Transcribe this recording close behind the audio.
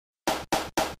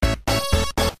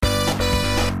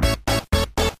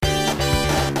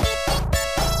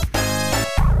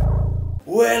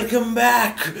Welcome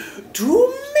back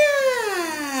to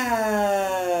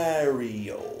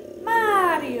Mario.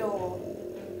 Mario.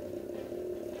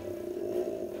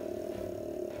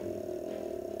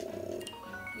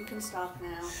 You can stop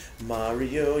now.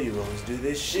 Mario, you always do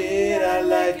this shit. I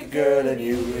like a girl and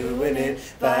you ruin it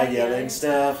by yelling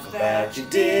stuff about your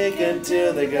dick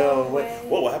until they go away.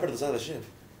 Whoa, what happened to the side of the ship?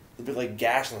 A bit like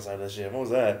gash on the side of the ship. What was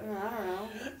that? I don't know.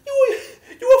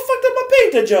 You fucked up my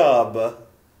painter job.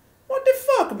 What the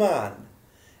fuck, man?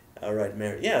 Alright,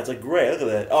 Mary. Yeah, it's like gray. Look at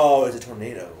that. Oh, it's a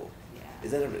tornado. Yeah.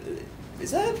 Is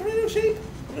that a tornado shape?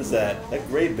 What is that? That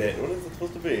gray bit. What is it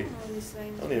supposed to be? All these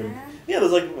things. I don't even. Yeah,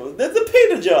 there's like that's the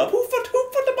painter job. Who fucked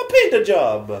up my painter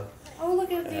job? Oh,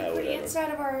 look at the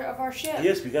inside of our ship.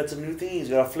 Yes, we got some new things.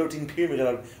 We got a floating pier. We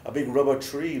got a big rubber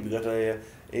tree. We got a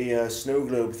snow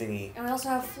globe thingy. And we also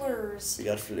have fleurs. We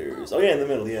got fleurs. Oh yeah, in the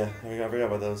middle. Yeah, I forgot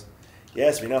about those.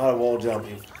 Yes, we know how to wall jump.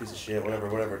 You piece of shit.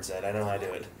 Whatever it said. I know how to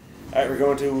do it. All right, we're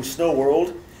going to Snow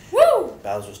World. Woo!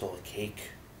 Bowser stole a cake.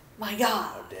 My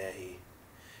God. How dare he?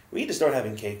 We need to start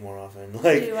having cake more often.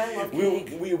 Like, Dude, I love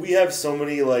cake. we have so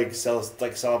many like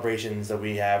celebrations that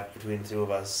we have between the two of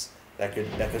us that could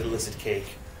elicit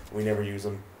cake. We never use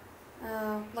them.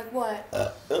 Like what?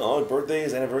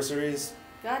 Birthdays, anniversaries.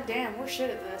 God damn, we're shit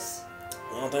at this.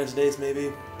 Valentine's Days, maybe.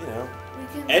 You know, We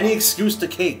can. any excuse to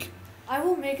cake. I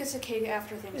will make us a cake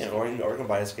after Thanksgiving. Yeah, or you can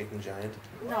buy us cake from Giant.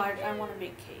 No, I want to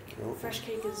make cake. Cool. Fresh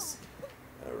cake is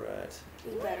Alright.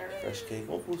 better. Fresh cake.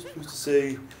 Well, who's to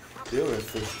say they don't have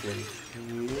fresh cake?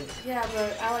 Yeah,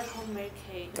 but I like homemade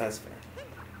cake. That's fair.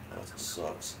 Oh, that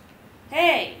sucks.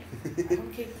 Hey!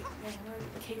 Home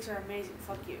cakes are amazing.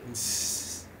 Fuck you.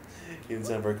 You didn't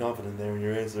sound very confident there in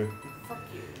your answer. Fuck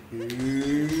you.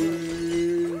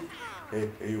 Hey,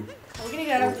 you. Are we gonna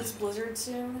get out of this blizzard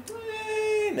soon?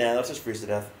 Nah, let's just freeze to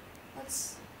death.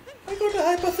 Let's. I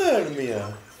got the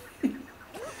hypothermia.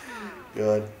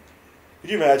 God. Could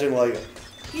you imagine, like,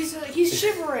 He's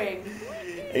shivering.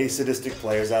 any sadistic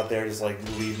players out there just, like,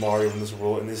 leave Mario in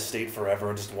this state forever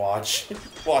and just watch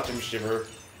him shiver.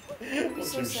 That'd be Watch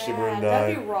so him sad. shiver and die.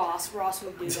 That'd be Ross. Ross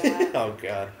would do that. Oh,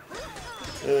 God.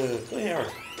 Play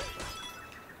hard.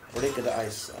 Break of the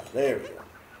ice. There we go.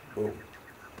 Boom.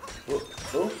 Boom.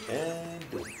 Boom. And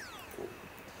boom. Cool.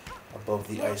 Above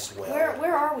the ice well.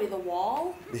 Where are we? The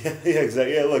wall? Yeah,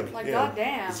 exactly. Yeah, look. Like, yeah.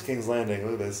 goddamn. This is King's Landing.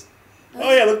 Look at this.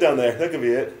 Oh, yeah, look down there. That could be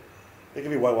it. There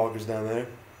could be White Walkers down there.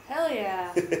 Hell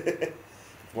yeah. From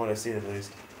what I've seen, at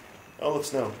least. Oh, look,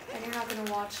 snow. And you're not gonna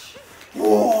watch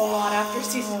Whoa! after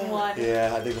season 1.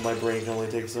 Yeah, I think my brain can only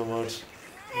take so much.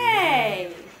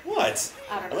 Hey! What?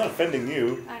 I don't I'm know. not offending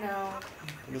you. I know.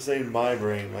 I'm just saying my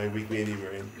brain, my weak baby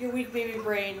brain. Your weak baby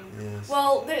brain. Yes.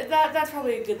 Well, that's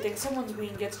probably a good thing. Someone's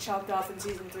ween gets chopped off in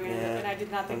season 3, Yeah, and I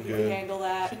did not think I'm you good. could handle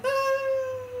that.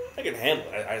 I can handle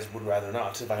it. I just would rather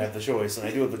not if I have the choice. And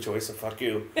I do have the choice, so fuck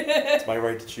you. It's my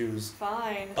right to choose.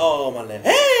 Fine. Oh, my leg.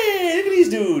 Hey, look at these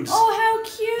dudes. Oh, how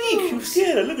Hey, cute!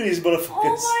 scared. Look at these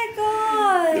motherfuckers. Oh my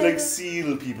god! They're like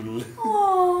seal people.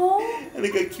 Oh. And they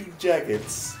got cute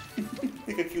jackets.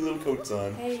 They got cute little coats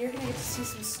on. Hey, you're gonna get to see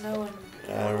some snow in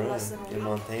less than a Alright, in week.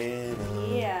 Montana.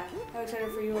 Yeah. How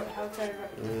excited for you? How excited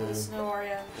for the snow are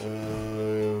you?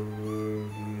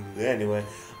 Anyway,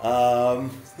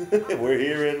 we're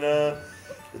here in the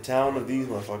town of these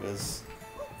motherfuckers.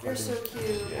 You're so cute.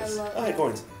 Yes. I love Oh, hey, that.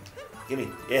 coins. Gimme.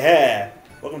 Yeah.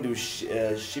 Welcome to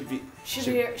Shiveria.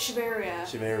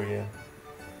 Shiveria.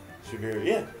 Shiveria.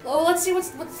 Yeah. Oh, let's see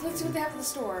what they have in the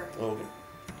store. Oh, okay.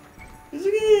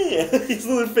 These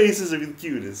little faces are the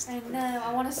cutest. I know.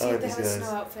 I want to see I if like they have a these snow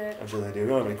guys. outfit. I'm sure they do. We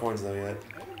don't have any coins though yet.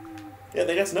 Yeah,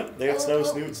 they got snow. They got snow,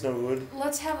 snoot, snowwood.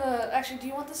 Let's have a. Actually, do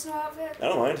you want the snow outfit? I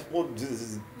don't mind. Well, this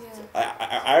is. Yeah.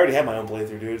 I already have my own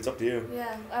playthrough, dude. It's up to you.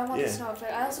 Yeah, I want Yeah. the snow outfit.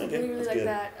 I also Okay, really that's like good.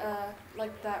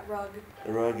 that rug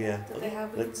The rug, yeah. that they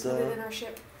have. We Let's can put it in our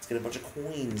ship. get a bunch of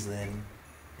coins then.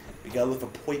 We gotta look for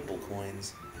purple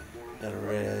coins. Got a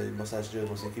red mustache Joe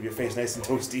wants to keep your face nice and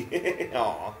toasty.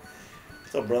 Aw.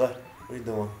 What's up, brother? What are you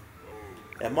doing?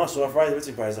 Yeah, Monster Fries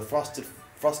Ritzing Prize, a frosted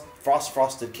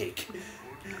cake.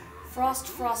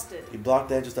 Frosted. You blocked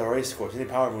that just a race course. You need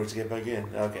power moves to get back in.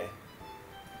 Okay.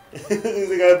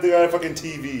 they got a fucking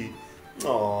TV. Aw.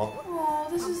 Oh,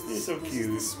 this is He's so this cute.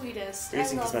 is the sweetest.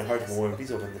 Racing I keeps love my heart this. warm.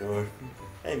 Please open the door.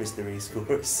 Hey, Mr. Race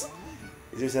Course.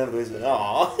 Is there something ways?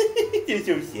 Aw, you're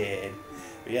so sad.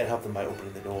 We gotta help them by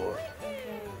opening the door.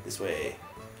 Okay. This way.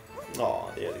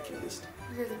 Aw, they're the cutest.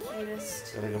 You're the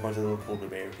cutest. Got like a bunch of little polar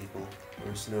bear people.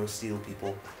 Or snow steel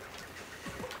people.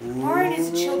 Mario needs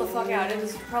to chill the fuck out. It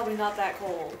is probably not that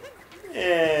cold.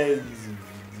 Yeah.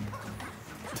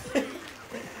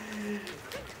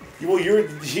 You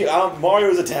Well,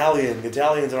 Mario's Italian.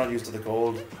 Italians are not used to the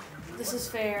cold. This is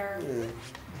fair. Yeah.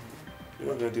 They're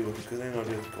not gonna deal with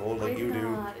the cold like you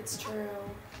do. Not. It's true.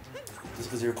 Just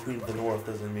because you're Queen of the North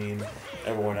doesn't mean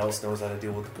everyone else knows how to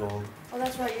deal with the cold. Oh,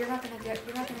 that's right. You're not gonna be able to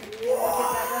get that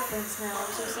reference now.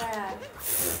 I'm so sad.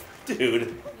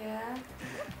 Dude. Yeah.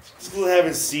 Just because I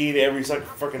haven't seen every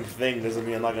fucking thing doesn't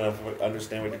mean I'm not gonna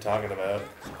understand what you're talking about.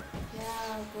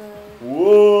 Yeah, but.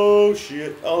 Whoa,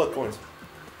 shit! Oh, look, coins.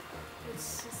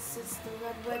 It's the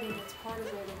red wedding. It's part of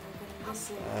it, and you're gonna miss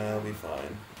it. I'll be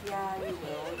fine. Yeah, you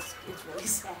will. It's really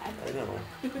sad. I know.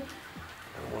 I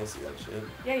don't want to see that shit.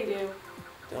 Yeah, you do.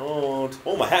 Don't.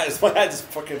 Oh, my hat just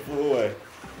fucking flew away.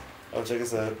 Oh, check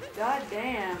this out. God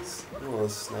damn. Oh,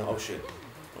 this is now. Oh shit.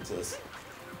 What's this?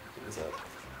 Check this out.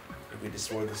 If we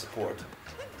destroy the support.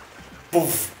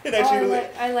 Poof! It actually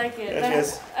I like it. It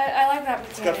has, I like that mechanic.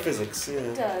 it's got physics, yeah.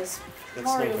 It does. That's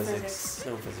Mario snow physics.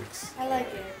 Snow physics. I like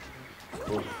it.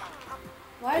 Boom.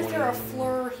 Why is there a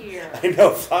fleur here? I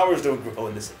know, flowers don't grow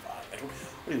in this environment.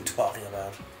 What are you talking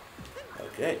about?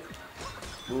 Okay.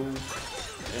 Boom.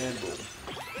 And boom.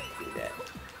 Do that.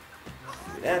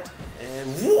 Do that. And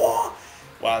whoa!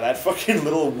 Wow, that fucking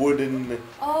little wooden...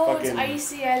 Oh, fucking, it's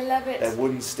icy. I love it. That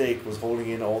wooden stake was holding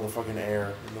in all the fucking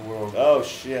air in the world. Oh,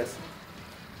 shit.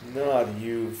 Not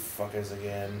you fuckers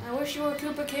again. I wish you were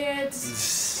Koopa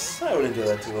Kids. I would enjoy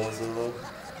that too, also, though.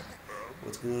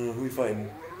 What's going on? Who are we fighting?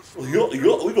 We got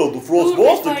the Frost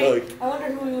Boston tank. I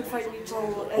wonder who we would fight in each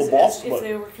level if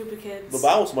they were Koopa Kids. The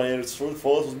bounce man, it's for the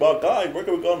fastest about guy.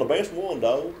 Reckon we got the best one,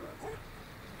 dog.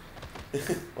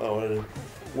 Wow,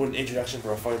 what an introduction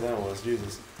for a fight that was,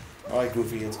 Jesus. Alright,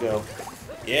 Goofy, let's go.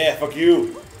 Yeah, fuck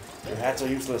you. Your hats are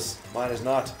useless. Mine is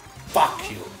not. Fuck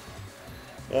you.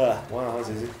 Wow, that was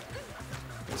easy.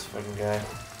 This fucking guy.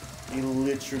 He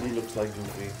literally looks like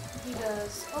Goofy. He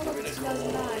does. Oh, Give look, me it's the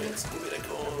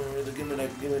coin.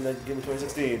 2009. Give me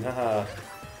 2016. Haha.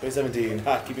 2017.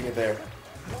 Ha, keeping it there.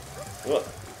 Oh.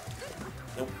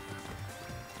 Nope.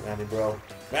 Manny, bro.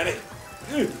 Manny!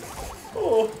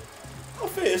 Oh, my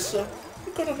face.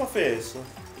 You cut off my face.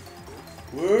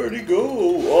 Where'd he go?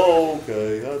 Oh,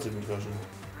 okay. That's a concussion.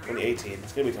 2018.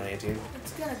 It's gonna be 2018.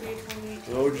 It's gonna be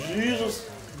 2018. Oh, Jesus.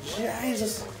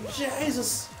 Jesus.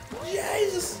 Jesus.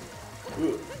 Jesus.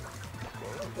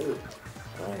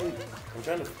 I'm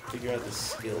trying to figure out the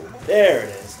skill. There it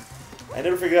is. I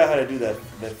never figured out how to do that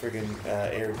friggin'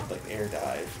 air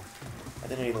dive. I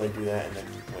think I need to like do that and then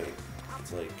wait.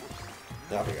 It's like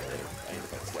I'll figure it out later. I need to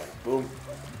fight this guy. Boom.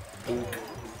 Boom.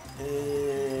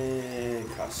 And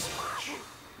cuss.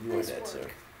 You are dead, sir.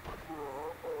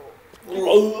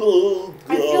 Oh,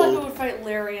 I feel like we would fight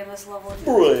Larry in this level if he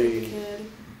was a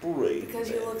kid. Brave.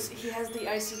 Because he has the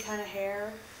icy kind of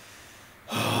hair.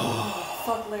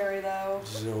 Fuck Larry though.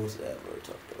 Don't ever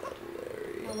talk about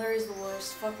Larry. No, Larry's the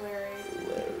worst. Fuck Larry.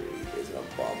 Larry is an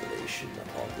abomination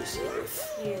upon this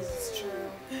earth. He is, it's true.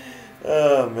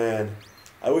 Oh man.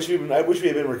 I wish we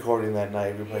had been recording that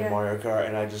night. We played Mario Kart,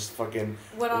 and I just fucking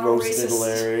roasted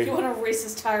Larry. You went on a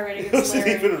racist tirade It against wasn't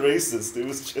Larry. even racist. It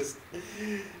was just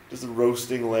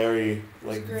roasting Larry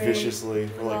like viciously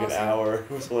for like an hour. It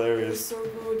was hilarious. It was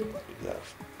so good. Yeah.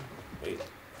 Wait.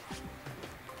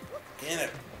 Damn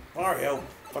it, Mario.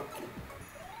 Fuck you.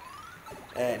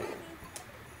 Anyway.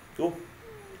 Cool.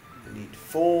 We need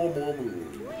 4 more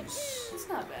moves. It's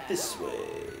not bad. This way.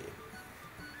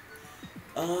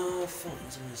 Fuck, what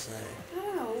was I gonna say? I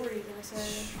don't know, what were you gonna say?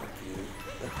 Fuck you.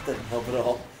 That didn't help at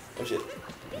all. Oh shit.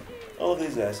 Oh, look at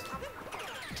these guys.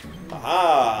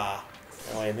 Aha!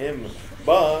 Now I am him.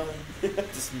 Bye!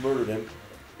 Just murdered him.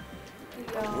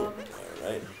 Good job.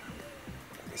 Alright.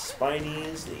 The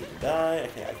Spinies, they need to die. I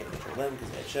can't control them because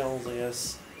they had shells, I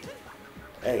guess.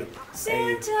 Hey.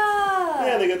 Santa!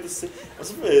 Yeah, they got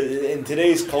the... In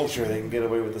today's culture, they can get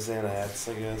away with the Santa hats,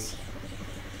 I guess.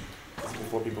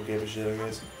 Before people gave a shit, I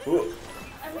guess. Ooh.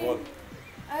 I mean,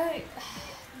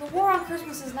 the war on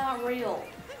Christmas is not real.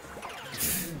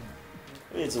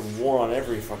 I mean, it's a war on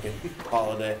every fucking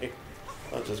holiday.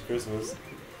 Not just Christmas.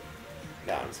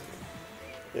 Nah, I'm just kidding.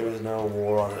 There was no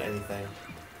war on anything.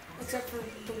 Except for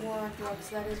the war on drugs.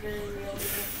 That is very real, even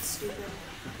if it's stupid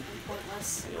and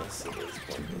pointless. Yes, it is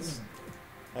pointless.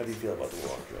 How do you feel about the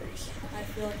war on drugs? I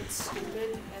feel like it's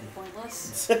stupid and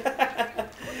pointless.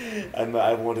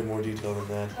 I wanted more detail than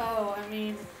that. Oh, I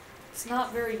mean, it's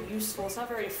not very useful. It's not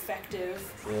very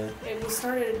effective. Yeah. It was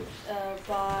started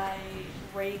by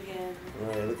Reagan.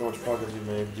 Right, look how much progress we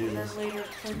made. Jesus. And then later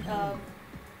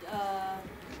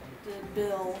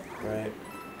Bill. Right.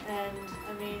 And,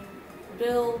 I mean,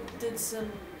 Bill did some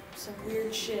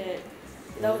weird shit.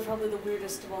 That was probably the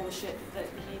weirdest of all the shit that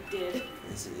he did.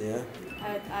 Is it, yeah?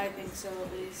 I think so,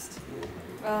 at least.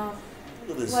 Look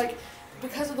at this. Like,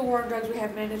 because of the war on drugs, we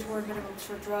have mandatory minimums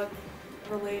for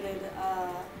drug-related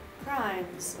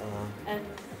crimes, and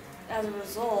as a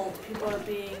result, people are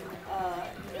being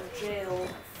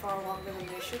jailed far longer than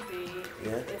they should be.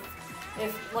 Yeah.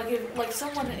 If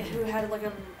someone who had like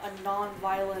a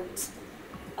non-violent,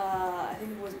 I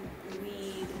think it was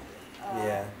weed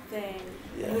thing,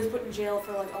 he was put in jail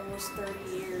for like almost 30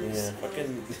 years. Yeah,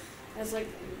 fucking. It's like,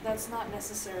 that's not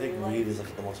necessary. I think weed is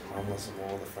like the most harmless of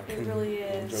all the fucking. It really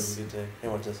is. Drugs you can take. Hey,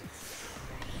 watch this.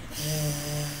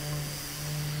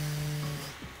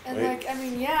 And Wait. like, I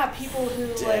mean, yeah, people who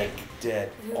abuse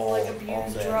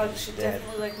drugs should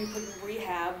definitely like be put in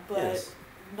rehab, but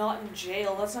not in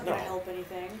jail. That's not gonna help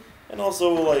anything. And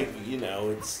also, like,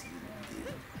 it's.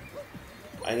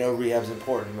 I know rehab's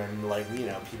important, and like,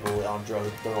 people on drugs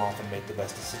don't often make the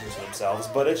best decisions for themselves,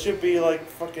 but it should be like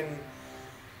fucking.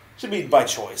 Should be by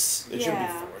choice. It shouldn't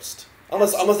be forced.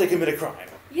 Unless they commit a crime.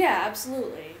 Yeah,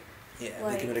 absolutely. Yeah, if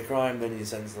they commit a crime, then you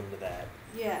sentence them to that.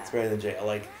 Yeah. It's better than jail.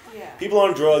 Like, people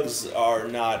on drugs are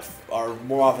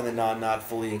more often than not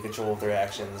fully in control of their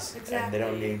actions. Exactly. And they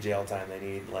don't need jail time. They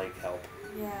need, like, help.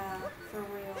 Yeah, for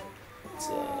real.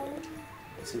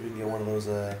 Let's see if we can get one of those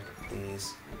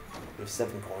thingies. We have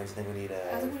 7 coins. I think we need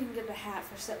I think we can get the hat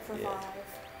for 5. Okay,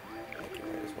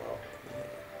 right as well.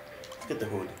 Let's get the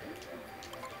hood.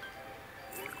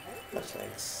 Much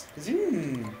thanks.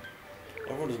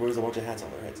 Everyone just wears a bunch of hats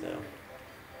on their heads now.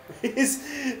 His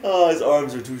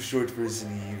arms are too short for his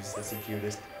sleeves. That's the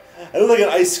cutest. I look like an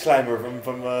ice climber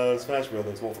from Smash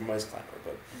Brothers. Well, from Ice Climber,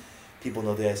 but people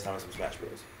know the ice climbers from Smash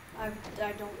Bros. I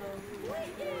don't know who that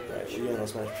is. Right, we all know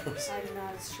Smash Bros. I do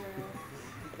not, it's true.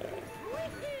 Alright.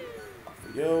 Off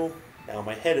we go. Now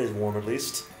my head is warm at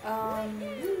least. Yeah,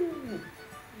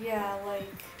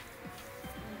 like...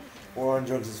 War on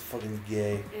drugs is fucking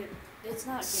gay. It's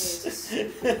not gay.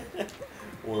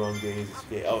 War on gays is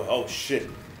gay. Oh shit.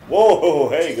 Whoa,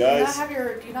 hey guys. Do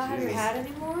you not have your hat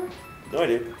anymore? No, I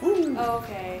do. Woo. Oh,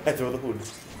 okay. I throw the hood.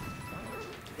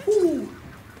 Woo.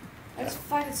 I just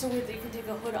find it so weird that you can take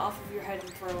a hood off of your head and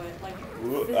throw it. Like,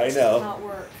 I know. does not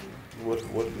work.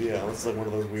 Yeah, it's like one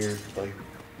of those weird, like,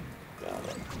 I don't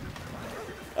know.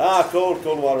 Ah, cold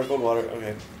water,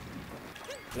 okay.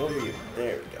 No, you.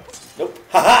 There we go. Nope.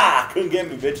 Haha! Couldn't get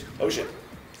me, bitch. Oh shit.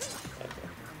 Okay.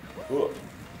 Whoa.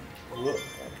 Okay.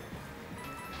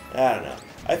 I don't know.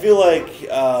 I feel like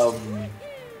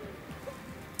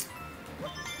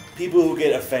people who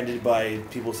get offended by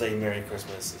people saying Merry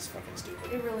Christmas is fucking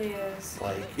stupid. It really is.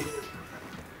 Like,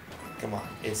 come on.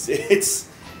 It's.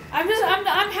 I'm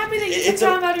happy that you took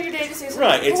time out of your day to say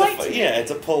something polite.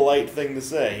 It's a polite thing to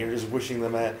say. You're just wishing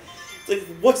them at. It's like,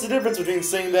 what's the difference between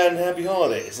saying that and Happy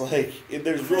Holidays? Like,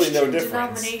 there's really no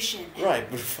difference. Denomination. Right,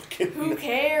 but fucking. Who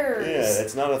cares? Yeah,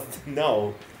 it's not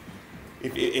no.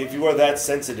 If you are that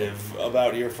sensitive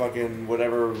about your fucking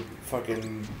whatever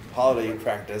fucking holiday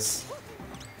practice,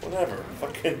 whatever,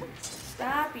 fucking.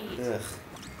 Stop it. Ugh.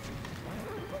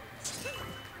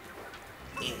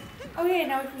 Oh yeah,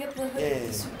 now we can get the hood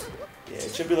the suit. Yeah,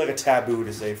 it should be like a taboo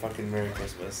to say fucking Merry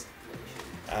Christmas.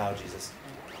 Ow, Jesus.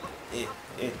 Okay.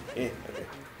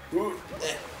 Ooh,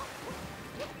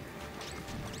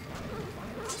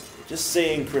 Just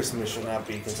saying Christmas should not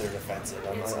be considered offensive. It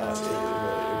really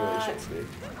shouldn't be.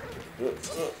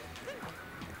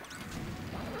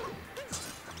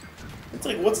 It's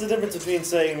like, what's the difference between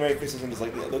saying Merry Christmas and just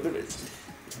like, it's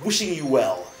wishing you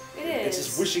well. It is. It's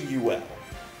just wishing you well.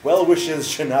 Well wishes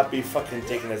should not be fucking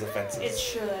taken as offensive. It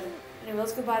should. Anyway,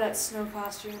 let's go buy that snow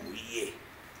costume. Yeah.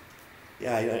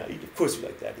 Yeah, of course you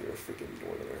like that. You're a freaking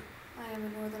northerner. I am a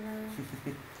northerner.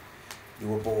 You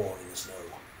were born in the snow.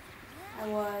 I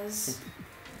was.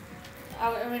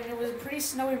 I mean, it was a pretty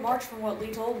snowy March from what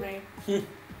Lee told me. It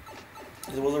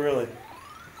wasn't really.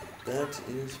 That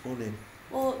is funny.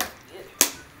 Well,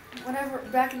 whenever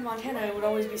back in Montana, it would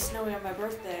always be snowy on my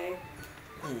birthday.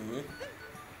 Mm-hmm.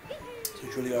 So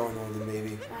you truly are a northern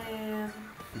baby. I am.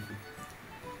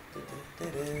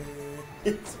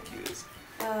 It's the cutest.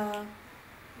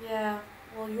 Yeah.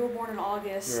 Well, you were born in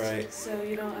August, right? So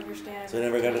you don't understand. So I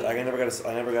never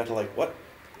got to like what?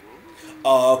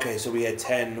 Oh, okay. So we had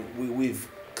 10. We've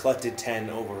collected 10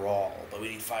 overall, but we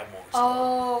need 5 more.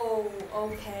 Oh,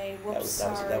 okay. Whoops,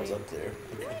 sorry. That was up there.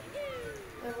 Okay.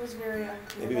 That was very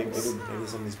unclear. Maybe some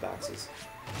of these boxes.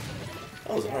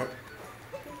 That was a heart.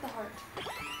 Get the heart.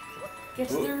 Get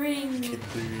the ring. Get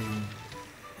the ring.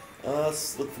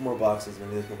 Let's look for more boxes.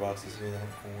 Maybe there's more boxes here that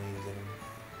have coins in them.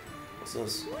 What's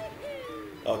this?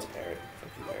 Oh, it's a parrot.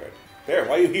 Thank you, parrot. Bear,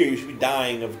 why are you here? You should be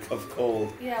dying of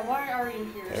cold. Yeah, why are you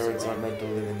here? Parents aren't meant to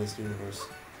live in this universe.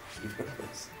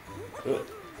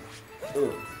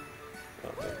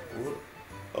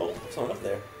 Oh, someone up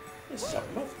there. There's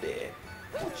something up there.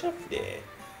 What's up there?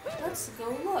 Let's go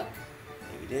look.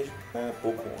 Maybe there's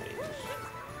purple coins.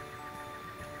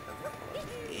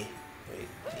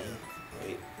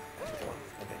 Wait. Come on,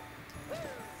 okay.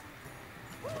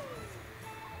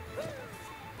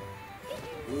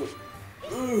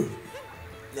 Ooh.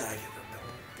 Nah, I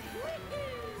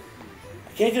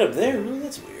can't get up there. Really?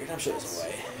 That's weird. I'm sure there's a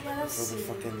way. Yeah, For the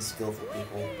fucking skillful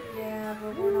people. Yeah,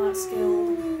 but we're not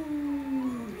skilled.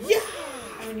 Yeah!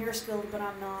 I mean, you're skilled, but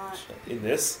I'm not. In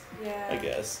this? Yeah. I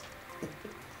guess.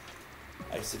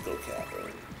 Icicle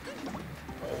cavern.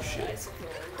 Oh shit.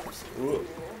 Ooh.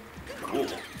 Ooh.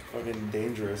 Fucking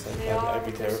dangerous. I'd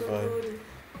be terrified.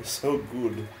 They're so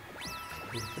good.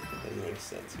 Doesn't make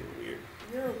sense. You're weird.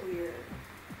 You're weird.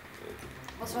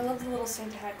 Also, I love the little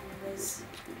Santa hat Goombas.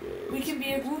 We can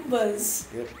be a Goombas.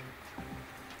 Yep.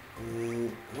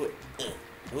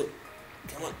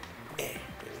 Come on. There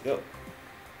we go.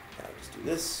 Now just do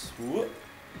this. Whoop.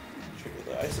 Trigger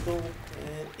the icicle.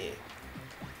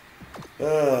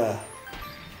 And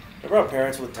remember how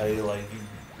parents would tell you, like,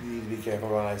 you need to be careful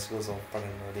about icicles, they'll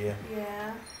fucking murder you.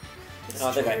 Yeah. I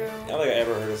don't think I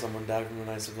ever heard of someone die from an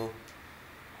icicle.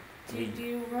 Do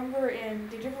you remember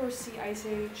did you ever see Ice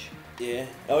Age? Yeah.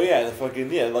 Oh yeah,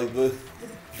 like the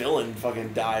villain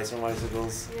fucking dies from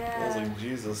icicles. Yeah. I was like,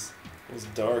 Jesus. It was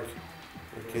dark.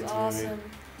 It was awesome.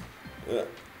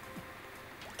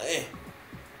 Hey.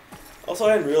 Also,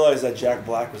 I didn't realize that Jack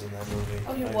Black was in that movie.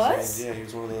 Oh, he was? Yeah, he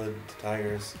was one of the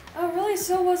tigers. Oh, really?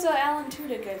 So was Alan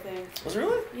Tudyk, I think. Was it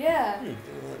really? Yeah.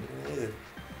 Didn't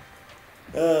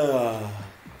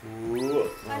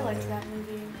I liked that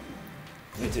movie.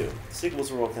 Me too. The sequels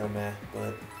were all kind of meh,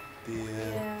 but the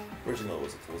original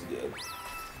was good.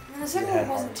 I mean, the second one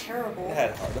wasn't terrible. It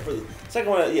had heart. The second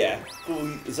one, yeah.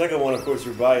 Cool. The second one, of course,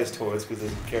 you're biased towards because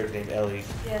there's a character named Ellie.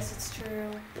 Yes, it's true.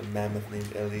 The mammoth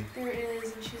named Ellie. There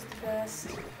is, and she's the best.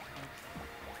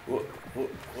 Whoop,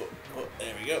 whoop, whoop, whoop.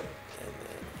 There we go. And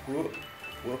then whoop,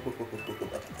 whoop, whoop, whoop,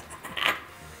 whoop.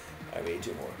 I made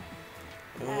two more.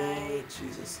 Oh,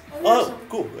 Jesus. Oh,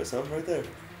 cool. There's some right there.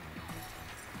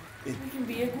 We can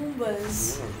be a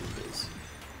Goombas. We are Goombas.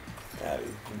 Yeah,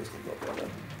 Goombas can go up there.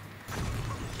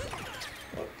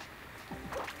 Oh.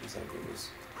 These are Goombas.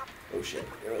 Oh shit.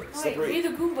 Wait, be the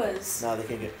Goombas. No, they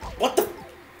can't get. What the?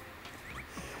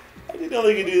 I didn't know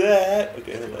they could do that.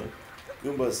 Okay, hold on.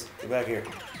 Goombas, get back here.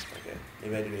 Okay,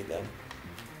 maybe I do need them.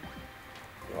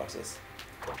 Here, watch this.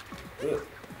 Ugh.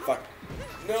 Fuck.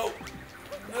 No.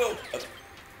 No.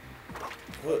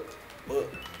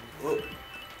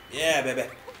 Yeah, baby.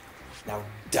 Now,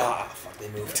 duh. Fuck, they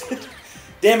moved.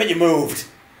 Damn it, you moved.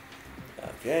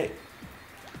 Okay.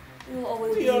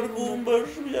 We are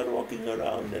Goombas. We are walking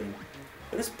around and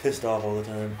they're just pissed off all the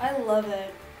time. I love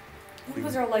it.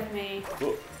 Goombas are like me.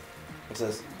 Cool. What's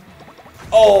this?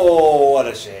 Oh, what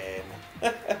a shame.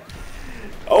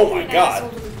 Oh my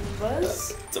god.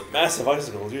 It's a massive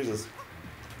icicle, Jesus.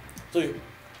 So is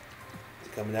he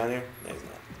coming down here? No, he's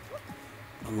not.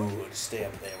 Good, stay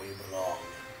up there where you belong.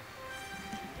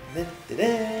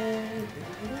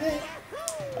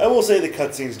 I will say the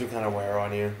cutscenes do kind of wear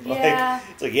on you. Yeah. Like,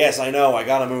 it's like, yes, I know, I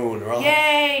got a moon. Or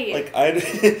Yay!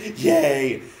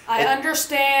 Yay! I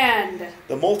understand.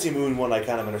 The multi-moon one, I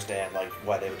kind of understand, like,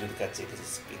 why they would do the cutscene,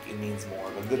 because it means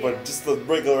more. But just the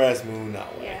regular-ass moon,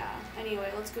 not way. Yeah. Anyway,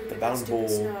 let's go the get our bound stupid bowl,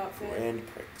 snow outfit. grand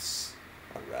pricks.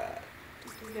 Alright.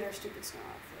 Let's go get our stupid snow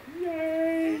outfit.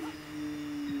 Yay!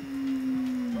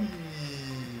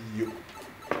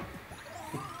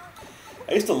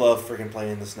 I used to love freaking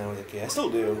playing in the snow as a kid. I still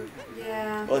do.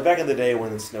 Yeah. Well, like back in the day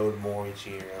when it snowed more each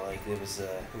year, like it was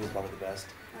probably the best.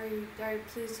 Are you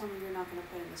please tell me you're not gonna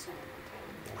play in the snow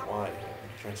one Why? You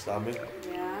trying to stop me? time?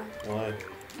 Yeah. Why?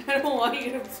 I don't want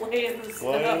you to play in the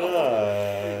snow. Why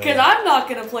not? Because I'm not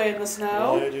gonna play in the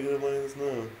snow. Why are you gonna play in the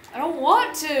snow? I don't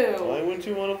want to. Why wouldn't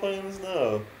you want to play in the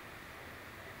snow?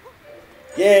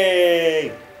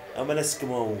 Yay! I'm an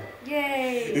Eskimo.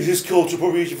 Yay! Is this culture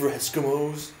appropriation for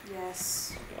Eskimos?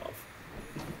 Yes. Fuck off.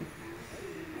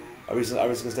 Are we just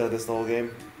gonna stay at this the whole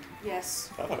game? Yes.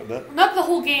 I'm fine with that. Not the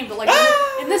whole game, but like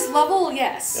in this level,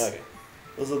 yes. Yeah, okay.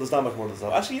 There's not much more to this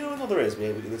level. Actually, you know what? There is.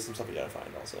 There's some stuff we gotta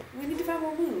find also. We need to find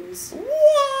more moons. What?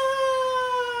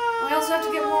 We also have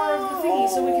to get more of the thingy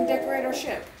so we can decorate our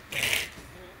ship.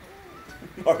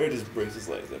 Mario just breaks his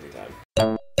legs every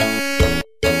time.